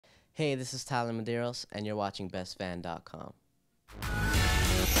Hey, this is Tyler Medeiros, and you're watching bestfan.com.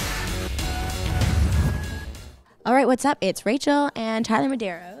 All right, what's up? It's Rachel and Tyler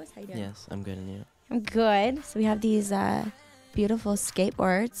Medeiros. How you doing? Yes, I'm good, and you? I'm good. So we have these beautiful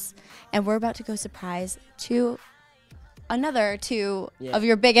skateboards, and we're about to go surprise another two of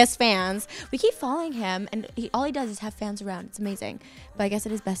your biggest fans. We keep following him, and all he does is have fans around. It's amazing. But I guess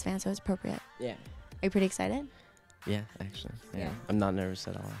it is best fan, so it's appropriate. Yeah. Are you pretty excited? Yeah, actually. Yeah. I'm not nervous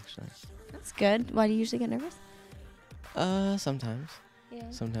at all, actually. That's good. Why do you usually get nervous? Sometimes. Yeah.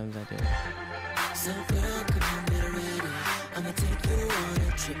 Sometimes I do. So girl, come get ready. I'ma take you on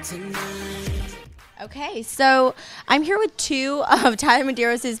a trip tonight. Okay, so I'm here with two of Tyler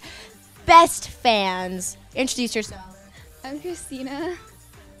Medeiros' best fans. Introduce yourself. I'm Christina.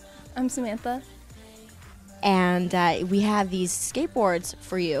 I'm Samantha. And we have these skateboards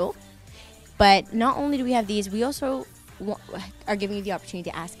for you. But not only do we have these, we also are giving you the opportunity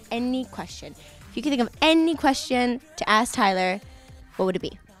to ask any question. If you can think of any question to ask Tyler, what would it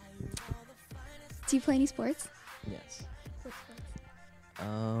be? Do you play any sports? Yes.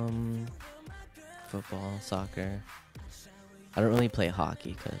 Football, soccer. I don't really play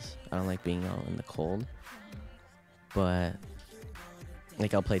hockey because I don't like being out in the cold. But,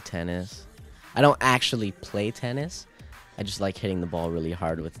 like, I'll play tennis. I don't actually play tennis. I just like hitting the ball really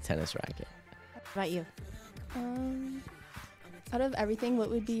hard with a tennis racket. What about you? Out of everything, what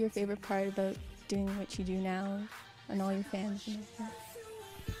would be your favorite part about doing what you do now and all your fans and everything?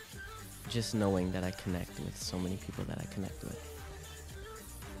 Just knowing that I connect with so many people that I connect with.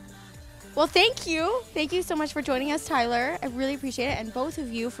 Well, thank you. Thank you so much for joining us, Tyler. I really appreciate it. And both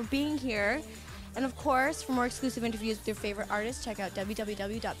of you for being here. And of course, for more exclusive interviews with your favorite artists, check out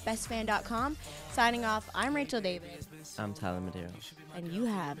www.bestfan.com. Signing off, I'm Rachel David. I'm Tyler Medeiros. And you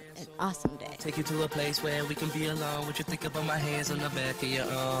have an awesome day. Take you to a place where we can be alone. What you think about my hands on the back of your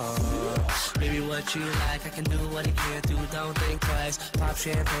arm? Baby, what you like, I can do what he can't do. Don't think twice. Pop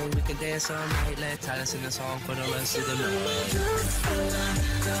champagne, we can dance all night. Let Tyler sing the song for the rest of the night.